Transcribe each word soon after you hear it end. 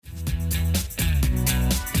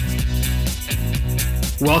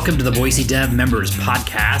Welcome to the Boise Dev Members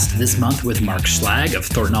Podcast, this month with Mark Schlag of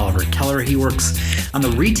Thornton Oliver Keller. He works on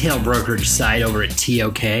the retail brokerage side over at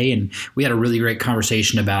TOK, and we had a really great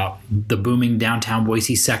conversation about the booming downtown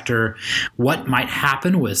Boise sector, what might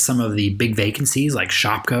happen with some of the big vacancies like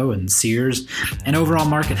Shopko and Sears, and overall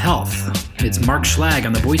market health. It's Mark Schlag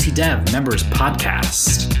on the Boise Dev Members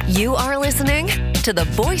Podcast. You are listening to the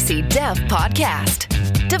Boise Dev Podcast.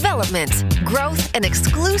 Development, growth, and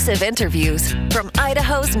exclusive interviews from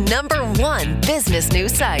Idaho's #1 business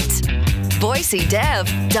news site,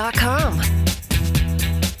 BoiseDev.com.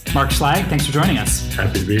 Mark Schlag, thanks for joining us.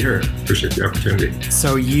 Happy to be here. Appreciate the opportunity.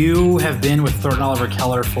 So you have been with Thornton Oliver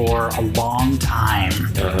Keller for a long time.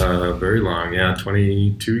 Very long, yeah.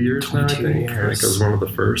 22 years now, I think. I think I was one of the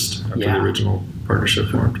first after the original partnership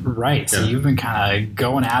formed. Right. So you've been kind of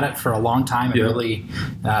going at it for a long time and really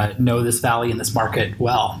know this valley and this market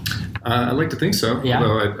well. I like to think so. Yeah.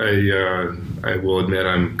 Although I will admit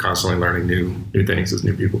I'm constantly learning new things as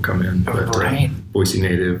new people come in. But Boise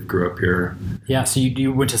native, grew up here. Yeah. So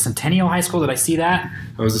you went to Centennial High School. Did I see that?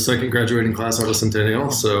 I was the second graduating class out of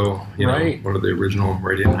Centennial. So, you know, one of the original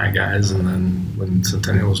Meridian High guys. And then when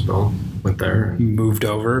Centennial was built, went there. And moved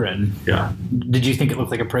over. And did you think it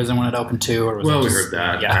looked like a prison when it opened too? Or was we heard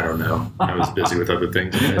that. Yeah. I don't know. I was busy with other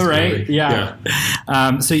things. Right. Yeah.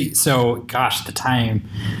 So gosh, the time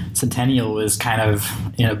Centennial was kind of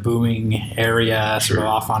in a booming area, sort of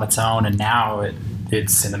off on its own, and now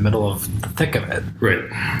it's in the middle of the thick of it. Right.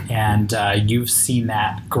 And you've seen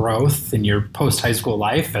that growth in your post-high school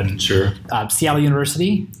life. And Seattle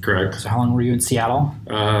University. Correct. So how long were you in Seattle?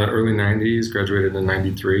 Early 90s, graduated in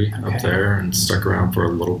 93 up there and stuck around for a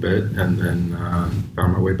little bit and then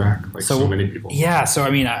found my way back like so many people. Yeah. So,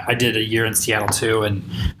 I mean, I did a year in Seattle too, and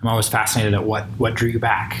I'm always fascinated at what drew you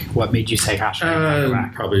back. What made you say, gosh, I need to go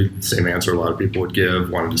back? Probably the same answer a lot of people would give.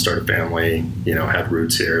 Wanted to start a family, had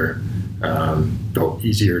roots here. Felt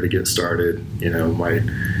easier to get started. My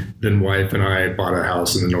then wife and I bought a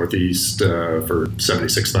house in the Northeast for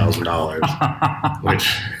 $76,000, which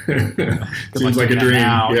seems like a dream.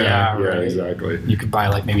 Now. Yeah, exactly. You could buy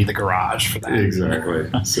like maybe the garage for that. Exactly.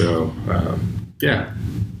 So,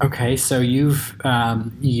 Okay, so you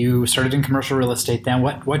started in commercial real estate then.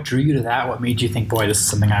 What drew you to that? What made you think, boy, this is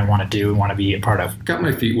something I want to do and want to be a part of? Got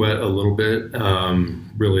my feet wet a little bit,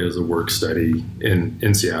 really as a work study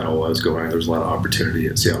in Seattle. There was a lot of opportunity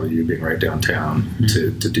at Seattle U being right downtown to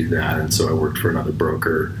do that. And so I worked for another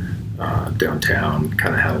broker downtown,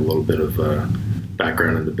 kind of had a little bit of a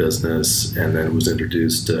background in the business, and then was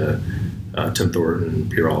introduced to Tim Thornton,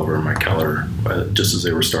 Peter Oliver, and Mike Keller just as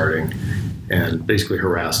they were starting. And basically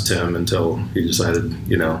harassed Tim until he decided,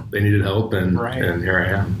 they needed help, and here I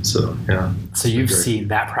am. So, So you've seen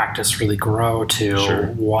that practice really grow to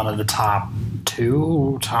one of the top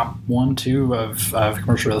one, two of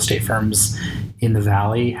commercial real estate firms in the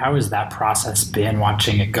Valley. How has that process been,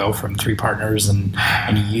 watching it go from 3 partners and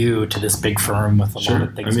you to this big firm with a lot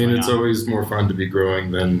of things going on? It's always more fun to be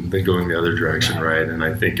growing than going the other direction, right? And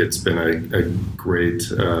I think it's been a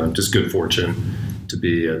great, just good fortune to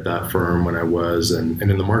be at that firm when I was, and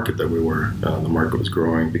in the market that we were. The market was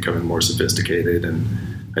growing, becoming more sophisticated, and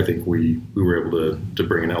I think we were able to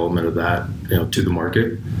bring an element of that to the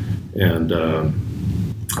market, and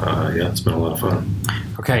it's been a lot of fun.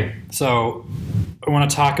 Okay, so I want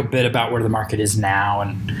to talk a bit about where the market is now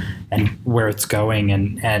and where it's going.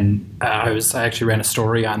 And I actually ran a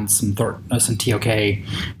story on some TOK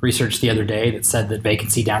research the other day that said that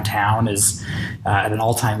vacancy downtown is at an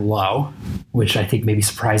all-time low, which I think maybe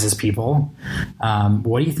surprises people.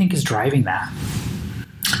 What do you think is driving that?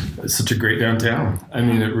 It's such a great downtown. I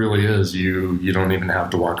mean, it really is. You don't even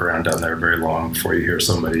have to walk around down there very long before you hear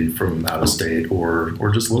somebody from out of state or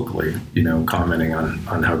just locally, commenting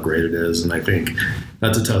on how great it is. And I think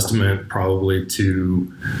that's a testament probably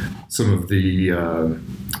to some of the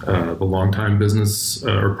longtime business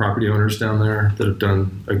or property owners down there that have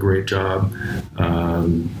done a great job.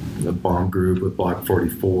 The Baum Group with Block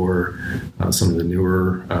 44, some of the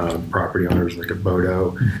newer property owners like a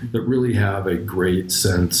Bodo that really have a great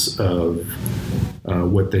sense of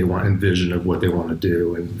what they want and vision of what they want to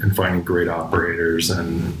do, and finding great operators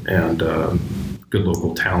and good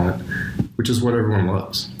local talent, which is what everyone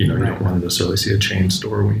loves. You don't want to necessarily see a chain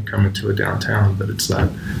store when you come into a downtown, but it's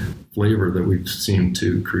that flavor that we've seemed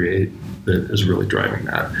to create that is really driving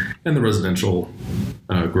that. And the residential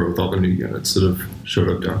growth, all the new units that have showed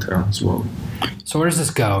up downtown as well. So where does this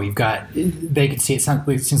go? You've got vacancy. It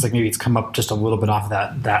seems like maybe it's come up just a little bit off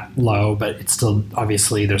that low, but it's still,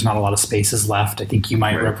 obviously there's not a lot of spaces left. I think you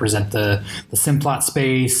might represent the Simplot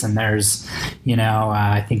space, and there's,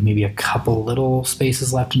 I think maybe a couple little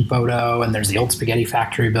spaces left in Bodo, and there's the old Spaghetti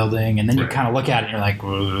Factory building, and then you kind of look at it and you're like,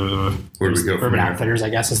 where do we go from Urban here? Outfitters, I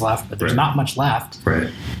guess, is left, but there's not much left.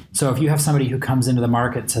 Right. So if you have somebody who comes into the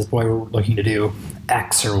market and says, boy, we're looking to do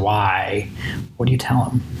X or Y, what do you tell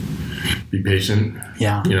them? Be patient.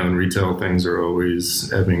 Yeah. In retail, things are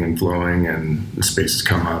always ebbing and flowing, and the spaces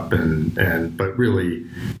come up, but really,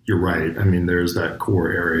 you're right. I mean, there's that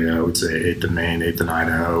core area. I would say 8th and Main, 8th and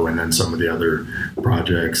Idaho, and then some of the other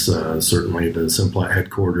projects. Certainly, the Simplot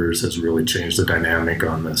headquarters has really changed the dynamic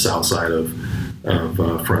on the south side of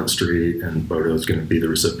Front Street, and Bodo is going to be the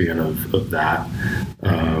recipient of that.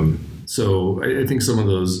 So I think some of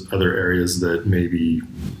those other areas that maybe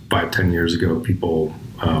 5-10 years ago people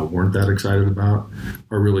weren't that excited about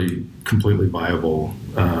are really completely viable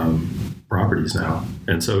properties now.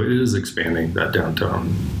 And so it is expanding that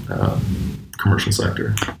downtown commercial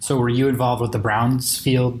sector. So were you involved with the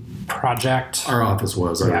Brownsfield project? Our office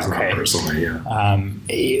was. I was not personally,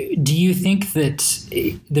 do you think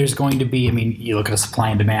that there's going to be, you look at a supply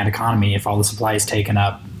and demand economy, if all the supply is taken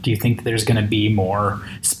up, do you think that there's going to be more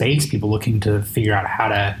space, people looking to figure out how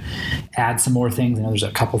to add some more things? I know there's a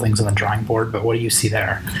couple things on the drawing board, but what do you see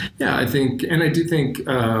there? Yeah, I do think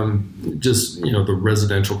just, the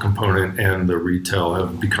residential component and the retail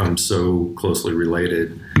have become so closely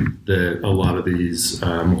related that a lot of these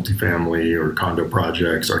multifamily or condo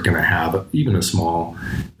projects are going to have even a small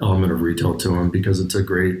element of retail to them because it's a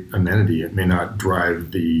great amenity. It may not drive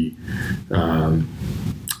the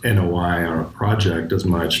NOI on a project as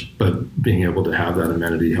much, but being able to have that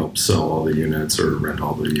amenity helps sell all the units or rent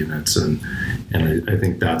all the units, and I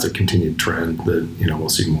think that's a continued trend that we'll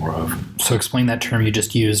see more of. So explain that term you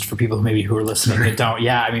just used for people who are listening that don't.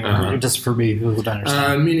 Yeah, just for me who don't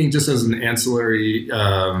understand. Meaning just as an ancillary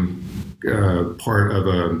part of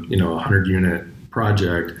a 100 unit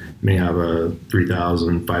project may have a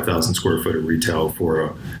 3,000, 5,000 square foot of retail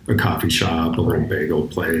for a coffee shop, a little bagel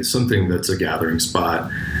place, something that's a gathering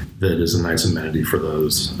spot that is a nice amenity for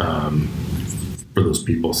those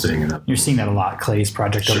people staying in that. You're seeing that a lot. Clay's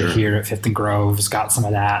project over here at 5th and Grove has got some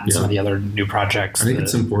of that, and some of the other new projects. I think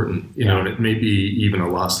it's important, and it may be even a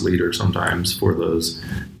lost leader sometimes for those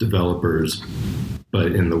developers, but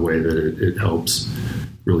in the way that it helps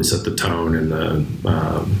really set the tone and the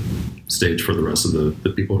stage for the rest of the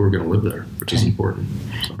people who are going to live there, which is important.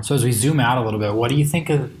 So as we zoom out a little bit, what do you think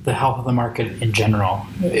of the health of the market in general?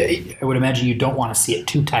 I would imagine you don't want to see it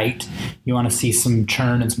too tight. You want to see some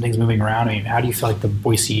churn and some things moving around. How do you feel like the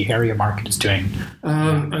Boise area market is doing?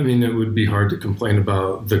 It would be hard to complain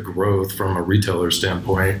about the growth from a retailer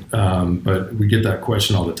standpoint, but we get that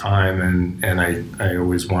question all the time, and I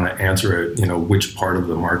always want to answer it, which part of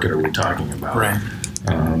the market are we talking about? Right.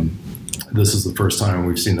 This is the first time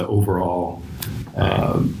we've seen the overall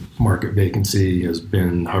market vacancy has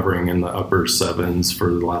been hovering in the upper 7s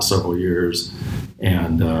for the last several years,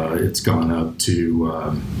 and it's gone up to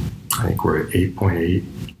I think we're at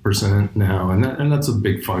 8.8% now, and that's a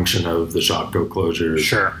big function of the Shopko closure,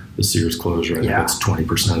 the Sears closure. I think that's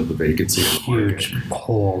 20% of the vacancy. Huge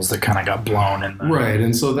holes that kind of got blown in. Right,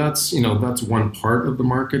 and so that's one part of the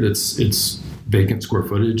market. It's vacant square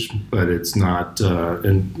footage, but it's not.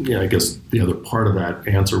 I guess the other part of that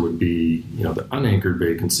answer would be the unanchored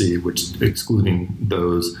vacancy, which excluding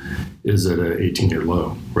those is at an 18-year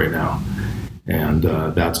low right now. And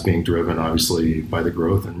that's being driven, obviously, by the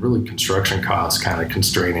growth and really construction costs kind of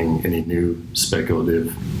constraining any new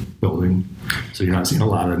speculative building. So you're not seeing a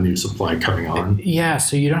lot of new supply coming on. Yeah,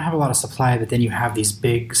 so you don't have a lot of supply, but then you have these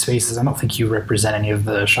big spaces. I don't think you represent any of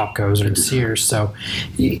the Shopkos or the Sears. So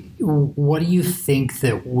what do you think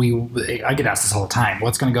that I get asked this all the time.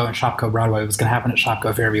 What's going to go in Shopko Broadway? What's going to happen at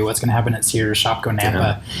Shopko Fairview? What's going to happen at Sears, Shopko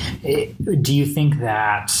Nampa? Yeah. Do you think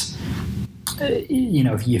that...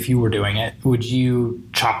 if you were doing it, would you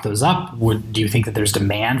chop those up? Do you think that there's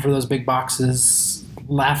demand for those big boxes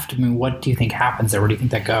left? What do you think happens there? Where do you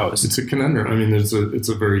think that goes? It's a conundrum. It's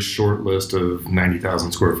a very short list of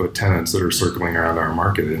 90,000 square foot tenants that are circling around our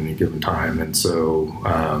market at any given time. And so,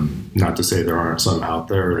 not to say there aren't some out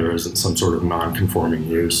there, there isn't some sort of non-conforming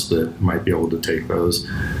use that might be able to take those.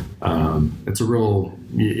 It's a real,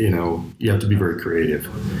 you have to be very creative.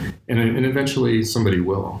 And eventually somebody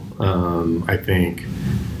will. I think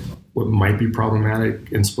What might be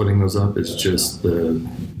problematic in splitting those up is just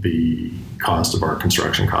the cost of our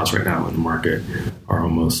construction costs right now in the market are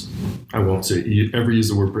almost, I won't say ever use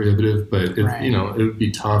the word prohibitive, but it would be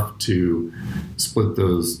tough to split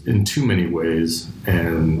those in too many ways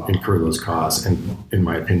and incur those costs, and in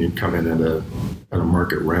my opinion come in at a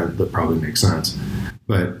market rent that probably makes sense.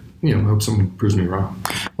 But I hope someone proves me wrong.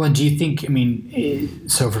 Well, do you think,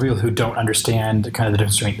 so for people who don't understand kind of the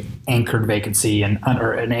difference between anchored vacancy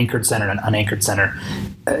or an anchored center and an unanchored center,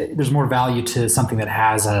 there's more value to something that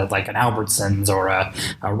has like an Albertsons or a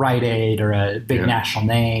Rite Aid or a big national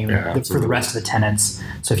name for the rest of the tenants.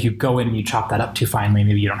 So if you go in and you chop that up too finely,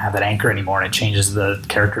 maybe you don't have that anchor anymore and it changes the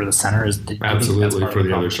character of the center. Absolutely. For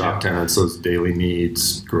the other shop tenants, those daily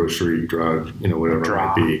needs, grocery, drug, whatever it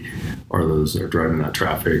might be, are driving that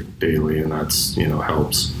traffic daily, and that's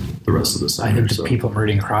helps the rest of the center. I think the people at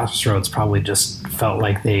Meridian Crossroads probably just felt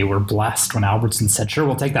like they were blessed when Albertsons said, "Sure,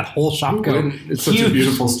 we'll take that whole shop." It's such a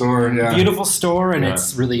beautiful store, beautiful store, and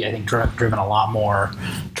it's really, I think, driven a lot more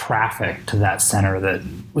traffic to that center that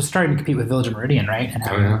was starting to compete with Village of Meridian, right? And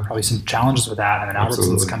having probably some challenges with that. And then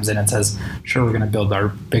Albertsons comes in and says, "Sure, we're going to build our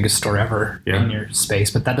biggest store ever in your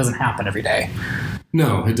space," but that doesn't happen every day.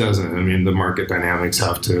 No, it doesn't. The market dynamics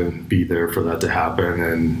have to be there for that to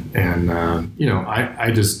happen. And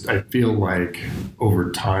I feel like over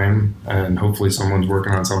time, and hopefully someone's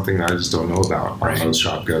working on something that I just don't know about on those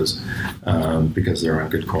shop goes, because they're on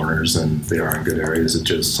good corners and they are in good areas. It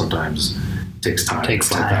just sometimes takes time to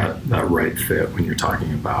find that right fit when you're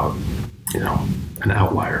talking about, an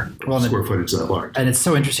outlier, square footage that large. And it's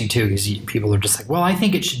so interesting too, because people are just like, well, I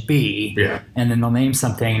think it should be. Yeah. And then they'll name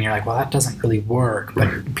something and you're like, well, that doesn't really work.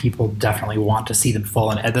 But people definitely want to see them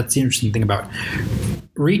full. And that's the interesting thing about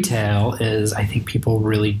retail is I think people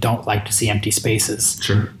really don't like to see empty spaces.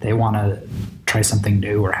 Sure. They want to try something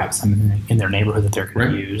new or have something in their neighborhood that they're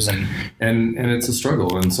going to use. And it's a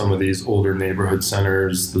struggle. In some of these older neighborhood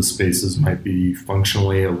centers, the spaces might be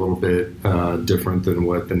functionally a little bit different than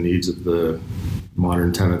what the needs of the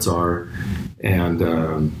modern tenants are. And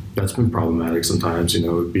that's been problematic sometimes. It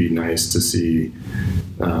would be nice to see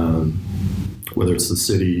whether it's the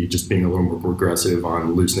city just being a little more progressive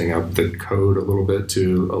on loosening up the code a little bit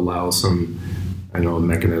to allow some, a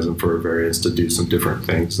mechanism for a variance to do some different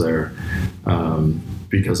things there.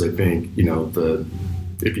 Because I think,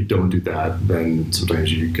 if you don't do that, then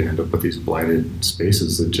sometimes you can end up with these blighted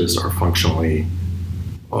spaces that just are functionally,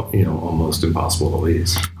 almost impossible to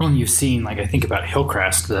lease. Well, and you've seen, I think about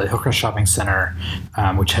Hillcrest, the Hillcrest Shopping Center,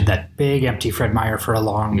 which had that big empty Fred Meyer for a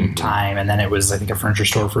long time, and then it was, I think, a furniture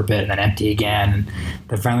store for a bit, and then empty again. And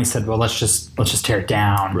they finally said, well, let's just tear it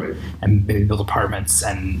down and maybe build apartments.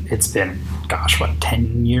 And it's been,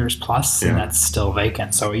 10 years plus, and that's still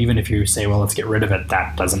vacant. So even if you say, well, let's get rid of it,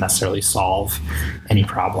 that doesn't necessarily solve any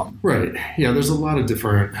problem. Right. Yeah, there's a lot of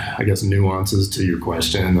different, nuances to your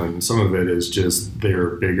question. And some of it is just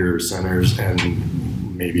they're bigger centers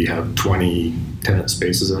and maybe have 20 tenant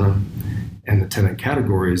spaces in them. And the tenant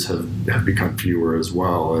categories have become fewer as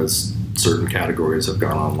well as certain categories have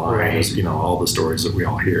gone online, as, all the stories that we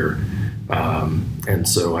all hear. And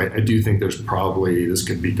so I do think there's probably, this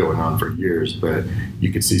could be going on for years, but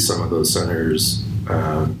you could see some of those centers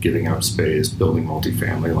giving up space, building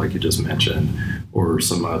multifamily like you just mentioned, or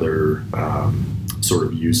some other sort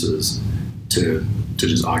of uses to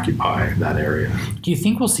just occupy that area. Do you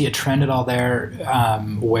think we'll see a trend at all there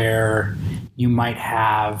where you might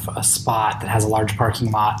have a spot that has a large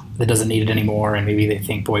parking lot that doesn't need it anymore, and maybe they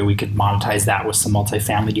think, boy, we could monetize that with some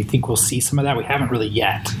multifamily? Do you think we'll see some of that? We haven't really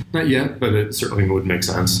yet. Not yet, but it certainly would make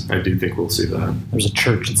sense. I do think we'll see that. There's a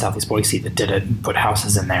church in Southeast Boise that did it and put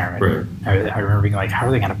houses in there. And I remember being like, how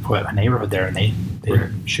are they going to put a neighborhood there? And they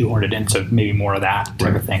shoehorned it into maybe more of that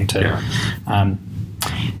type of thing.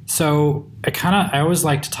 So I always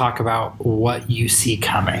like to talk about what you see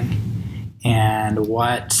coming and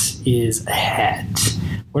what is ahead.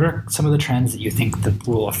 What are some of the trends that you think that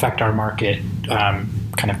will affect our market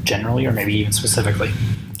kind of generally or maybe even specifically?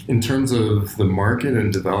 In terms of the market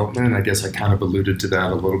and development, I guess I kind of alluded to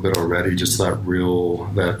that a little bit already, just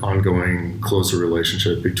that ongoing closer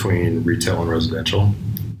relationship between retail and residential,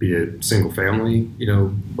 be it single family,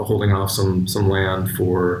 holding off some land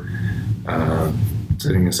for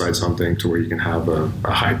setting aside something to where you can have a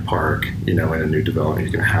Hyde Park, in a new development.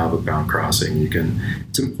 You can have a bound crossing.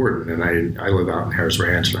 It's important. And I live out in Harris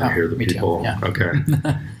Ranch, and I hear the people. Too, yeah. Okay.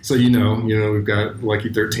 So, we've got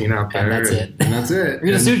Lucky 13 out there. And that's it. And that's it. We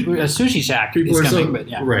got a sushi shack is coming, but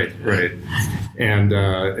yeah. Right. And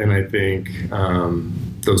I think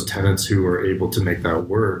those tenants who are able to make that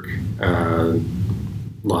work,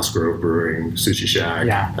 Lost Grove Brewing, Sushi Shack,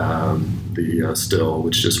 the Still,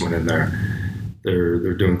 which just went in there.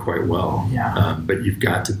 They're doing quite well. But you've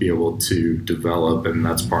got to be able to develop, and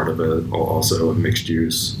that's part of it, also a mixed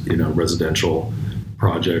use, residential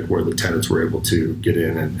project where the tenants were able to get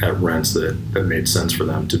in at rents that made sense for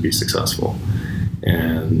them to be successful.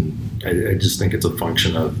 And I just think it's a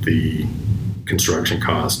function of the construction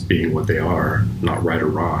costs being what they are, not right or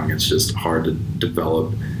wrong. It's just hard to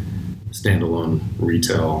develop standalone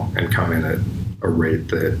retail and come in at a rate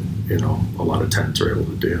that, a lot of tenants are able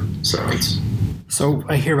to do. So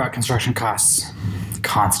I hear about construction costs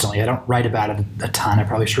constantly. I don't write about it a ton. I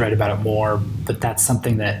probably should write about it more, but that's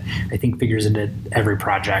something that I think figures into every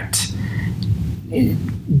project.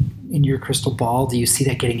 In your crystal ball, do you see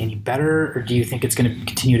that getting any better, or do you think it's going to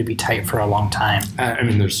continue to be tight for a long time? I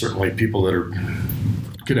mean, there's certainly people that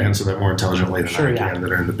could answer that more intelligently than I can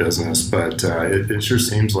that are in the business, but it sure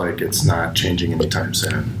seems like it's not changing anytime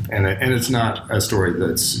soon. And it's not a story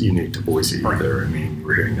that's unique to Boise either. I mean,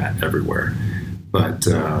 we're hearing that everywhere. But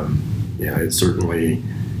it's certainly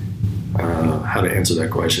how to answer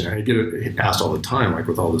that question. I get it asked all the time, like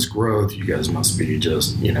with all this growth, you guys must be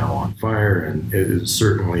just, on fire. And it is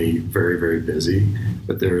certainly very, very busy.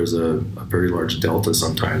 But there is a very large delta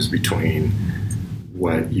sometimes between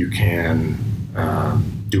what you can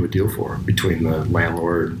do a deal for, between the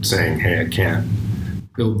landlord saying, hey, I can't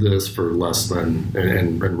build this for less than,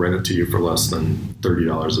 and rent it to you for less than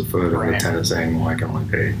 $30 a foot, and the tenant saying, well, I can only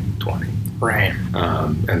pay $20. Right.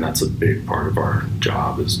 And that's a big part of our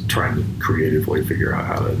job, is trying to creatively figure out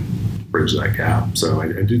how to bridge that gap. So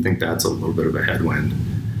I do think that's a little bit of a headwind,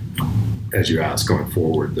 as you ask, going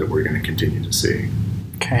forward, that we're going to continue to see.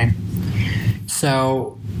 Okay.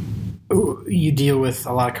 So you deal with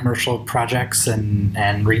a lot of commercial projects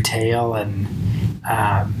and retail, and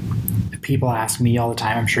people ask me all the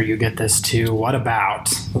time, I'm sure you get this too, what about,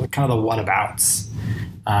 kind of the whatabouts.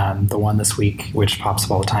 The one this week, which pops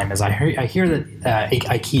up all the time, is I hear that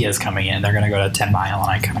IKEA is coming in. They're going to go to 10 Mile, and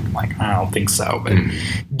I kind of like, I don't think so. But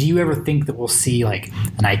do you ever think that we'll see like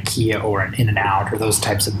an IKEA or an In-N-Out or those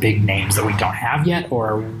types of big names that we don't have yet,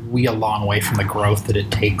 or are we a long way from the growth that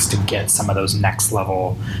it takes to get some of those next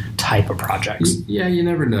level type of projects? Yeah, you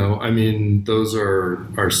never know. I mean, those are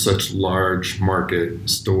such large market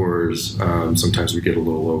stores. Sometimes we get a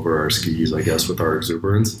little over our skis, I guess, with our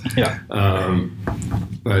exuberance. Yeah.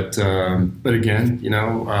 But again,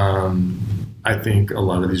 I think a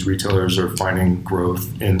lot of these retailers are finding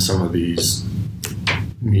growth in some of these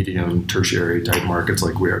medium tertiary type markets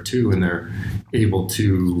like we are too, and they're able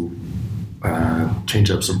to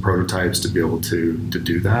change up some prototypes to be able to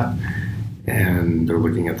do that. And they're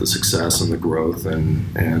looking at the success and the growth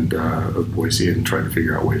and of Boise and trying to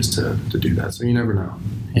figure out ways to do that. So you never know.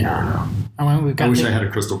 You never know. I wish I had a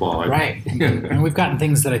crystal ball. Right. And we've gotten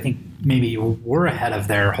things that I think maybe we're ahead of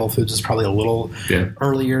there. Whole Foods is probably a little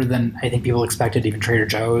earlier than I think people expected. Even Trader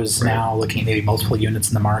Joe's now looking at maybe multiple units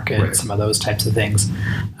in the market, some of those types of things.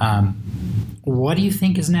 What do you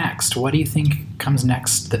think is next? What do you think comes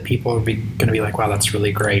next that people are going to be like, wow, that's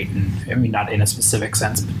really great? And I mean, not in a specific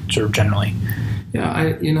sense, but sort of generally.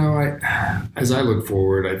 Yeah, as I look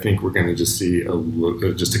forward, I think we're going to just see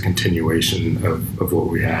just a continuation of what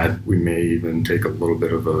we had. We may even take a little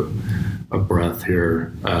bit of a breath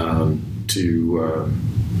here to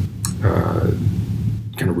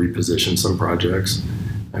kind of reposition some projects.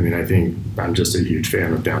 I mean, I think I'm just a huge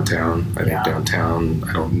fan of downtown. I think downtown,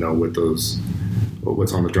 I don't know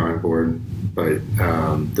what's on the drawing board, but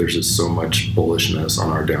there's just so much bullishness on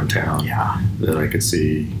our downtown that I could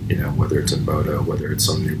see, whether it's in Bodo, whether it's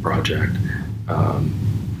some new project,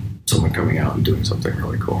 someone coming out and doing something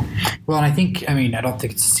really cool. Well, and I don't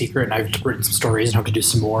think it's a secret, and I've written some stories and hope to do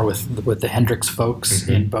some more with the Hendricks folks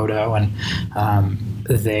in Bodo, and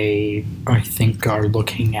they, I think, are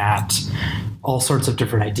looking at all sorts of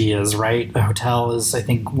different ideas, right? A hotel is, I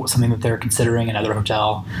think, something that they're considering, another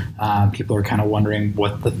hotel. People are kind of wondering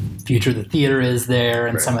what the future of the theater is there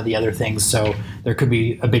and some of the other things. So there could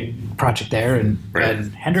be a big project there. And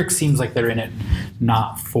Hendricks seems like they're in it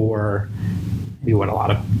not for maybe what a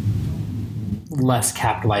lot of less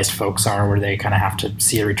capitalized folks are, where they kind of have to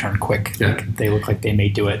see a return quick. Yeah. Like they look like they may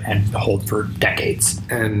do it and hold for decades.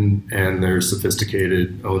 And they're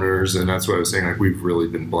sophisticated owners, and that's what I was saying. Like, we've really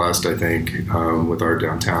been blessed, I think, with our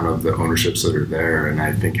downtown, of the ownerships that are there, and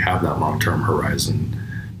I think have that long-term horizon.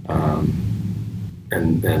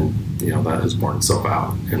 and that has borne itself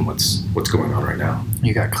out in what's going on right now.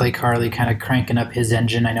 You got Clay Carley kind of cranking up his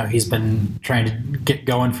engine. I know he's been trying to get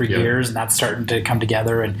going for years, and that's starting to come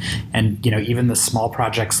together. And even the small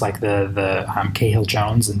projects like the Cahill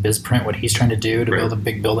Jones and BizPrint, what he's trying to do to build a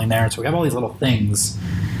big building there. So we have all these little things.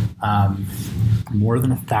 More than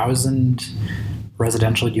 1,000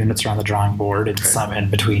 residential units are on the drawing board, and some in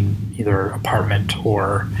between either apartment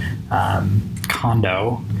or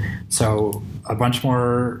condo. So a bunch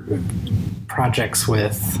more projects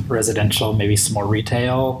with residential, maybe some more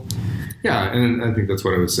retail. Yeah, and I think that's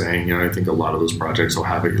what I was saying. I think a lot of those projects will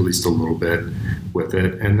have at least a little bit with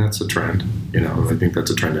it, and that's a trend. I think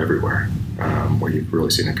that's a trend everywhere, where you've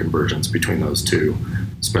really seen a convergence between those two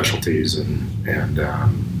specialties, and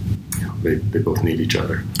they both need each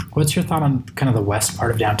other. What's your thought on kind of the west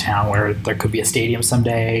part of downtown, where there could be a stadium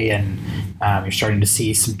someday, and you're starting to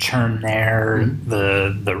see some churn there?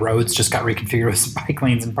 Mm-hmm. The roads just got reconfigured with some bike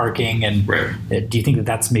lanes and parking. And do you think that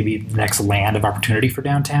that's maybe the next land of opportunity for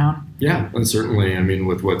downtown? Yeah, and certainly.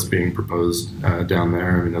 With what's being proposed down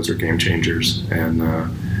there, those are game changers. And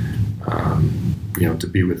to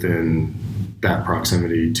be within that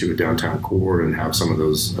proximity to a downtown core and have some of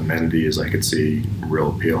those amenities, I could see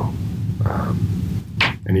real appeal.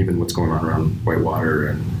 And even what's going on around Whitewater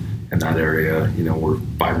and that area, we're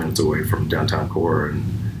 5 minutes away from downtown core,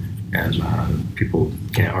 and people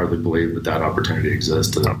can't hardly believe that opportunity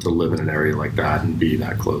exists to live in an area like that and be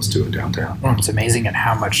that close to a downtown. Well, it's amazing at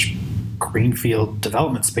how much greenfield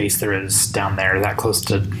development space there is down there, that close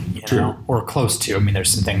to, or close to.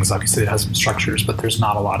 There's some things obviously that has some structures, but there's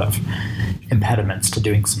not a lot of impediments to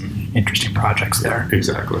doing some interesting projects there.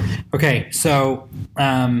 Exactly. Okay, so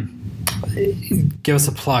give us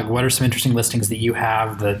a plug. What are some interesting listings that you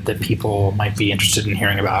have that people might be interested in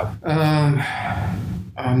hearing about?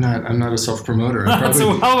 I'm not a self-promoter.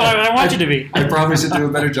 I want you to be. I probably should do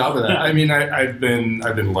a better job of that. I've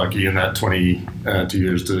been lucky in that 22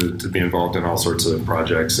 years to be involved in all sorts of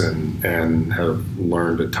projects and have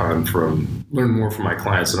learned more from my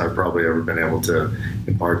clients than I've probably ever been able to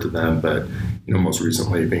impart to them. But most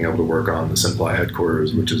recently being able to work on the Simply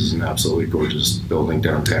headquarters, which is an absolutely gorgeous building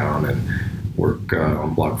downtown, and work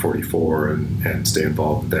on Block 44 and stay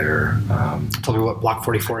involved there. Tell me what Block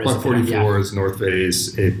 44 is. Block 44 is North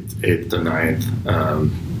Face, 8th to 9th.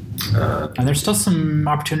 And there's still some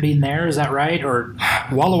opportunity in there, is that right? Or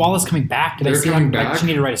Walla Walla's coming back? They're coming back. I actually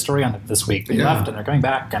need to write a story on it this week. They left and they're coming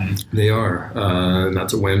back. And they are. And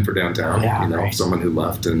that's a win for downtown. Right. Someone who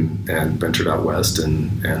left and ventured out west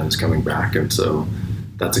and is coming back. And so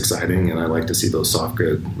that's exciting. And I like to see those soft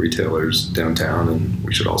good retailers downtown, and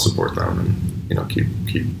we should all support them and keep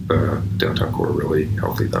downtown core really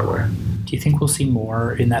healthy that way. Do you think we'll see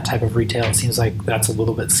more in that type of retail? It seems like that's a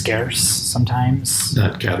little bit scarce sometimes.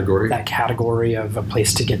 That category of a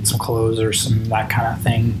place to get some clothes or that kind of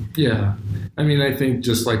thing. Yeah. I think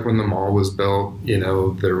just like when the mall was built,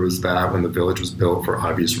 there was that. When the village was built, for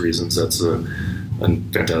obvious reasons, that's a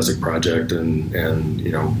fantastic project, and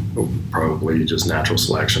probably just natural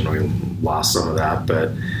selection. We lost some of that,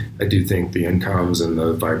 but I do think the incomes and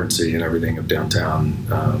the vibrancy and everything of downtown,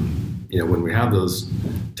 when we have those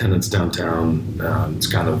tenants downtown, it's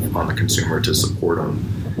kind of on the consumer to support them.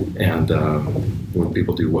 And when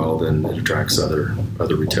people do well, then it attracts other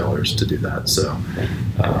retailers to do that. So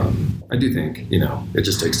I do think, it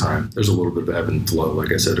just takes time. There's a little bit of ebb and flow,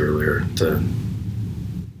 like I said earlier, to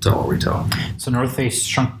all retail. So North Face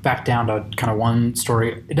shrunk back down to kind of one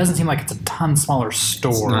story. It doesn't seem like it's a ton smaller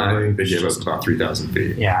store. It's not. I think they gave us about 3,000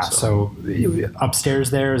 feet. Yeah. So upstairs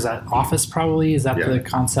there, is that office probably? Is that the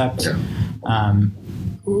concept? Yeah.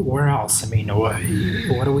 Where else?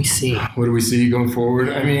 What do we see? What do we see going forward?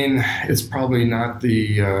 It's probably not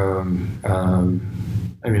the.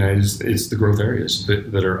 It's the growth areas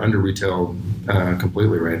that are under retailed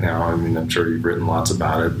completely right now. I'm sure you've written lots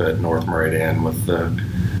about it, but North Meridian with the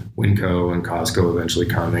Winco and Costco eventually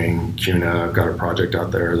coming. CUNA got a project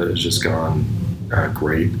out there that has just gone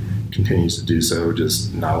great, continues to do so,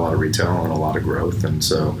 just not a lot of retail and a lot of growth. And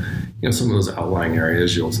so, some of those outlying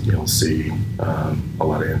areas, you'll see a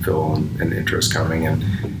lot of infill and interest coming. And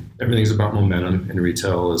everything's about momentum in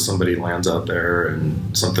retail. As somebody lands out there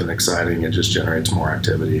and something exciting, it just generates more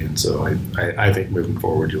activity. And so I think moving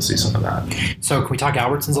forward, you'll see some of that. So can we talk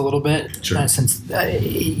Albertsons a little bit? Sure. Since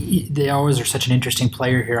they always are such an interesting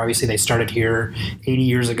player here. Obviously, they started here 80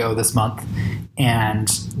 years ago this month.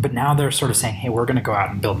 But now they're sort of saying, hey, we're going to go out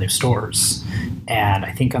and build new stores. And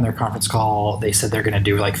I think on their conference call, they said they're going to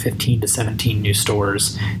do like 15 to 17 new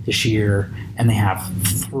stores this year. And they have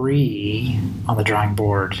 3 on the drawing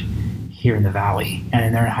board here in the Valley,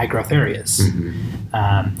 and they're in high growth areas.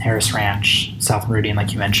 Harris Ranch, South Meridian,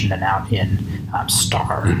 like you mentioned, and out in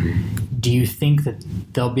Star. Do you think that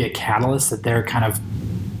there'll be a catalyst that they're kind of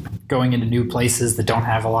going into new places that don't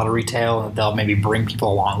have a lot of retail, and they'll maybe bring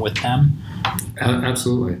people along with them?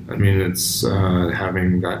 Absolutely. I mean, it's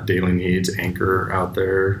having that daily needs anchor out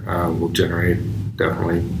there will generate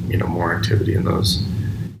definitely more activity in those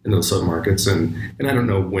submarkets, and I don't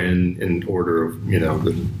know when in order of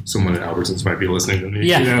that someone at Albertsons might be listening to me.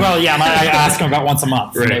 Yeah, I ask them about once a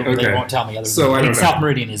month. Right, and they won't tell me. I think South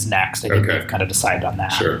Meridian is next. I think they've kind of decided on that.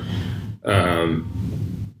 Sure,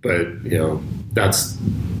 but that's.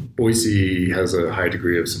 Boise has a high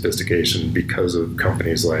degree of sophistication because of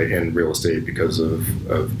companies like in real estate, because of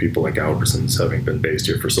people like Albertsons having been based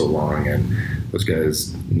here for so long, and those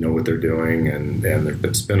guys know what they're doing, and there've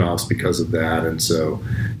been spinoffs because of that, and so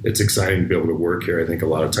it's exciting to be able to work here. I think a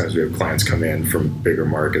lot of times we have clients come in from bigger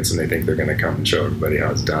markets and they think they're going to come and show everybody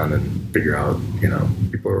how it's done and figure out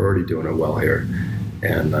people are already doing it well here.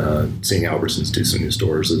 And seeing Albertsons do some new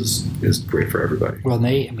stores is great for everybody. Well,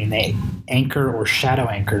 they anchor or shadow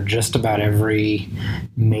anchor just about every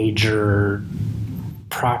major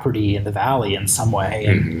property in the Valley in some way.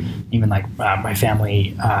 And even like my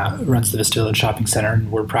family runs the Vista Village Shopping Center,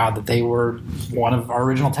 and we're proud that they were one of our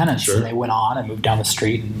original tenants. Sure. And they went on and moved down the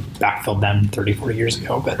street and backfilled them 30, 40 years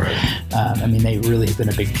ago. But right. They really have been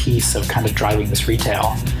a big piece of kind of driving this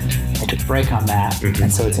retail. They took a break on that,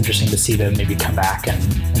 and so it's interesting to see them maybe come back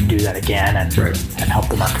and do that again and help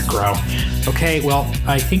the market grow. Okay, well,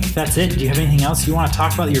 I think that's it. Do you have anything else you want to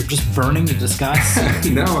talk about that you're just burning to discuss?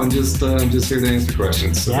 No, I'm just here to answer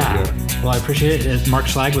questions. So, yeah. Well, I appreciate it. Mark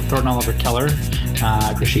Schlag with Thornton Oliver Keller.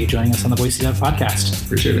 I appreciate you joining us on the Boise Dev Podcast.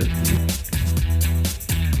 Appreciate it.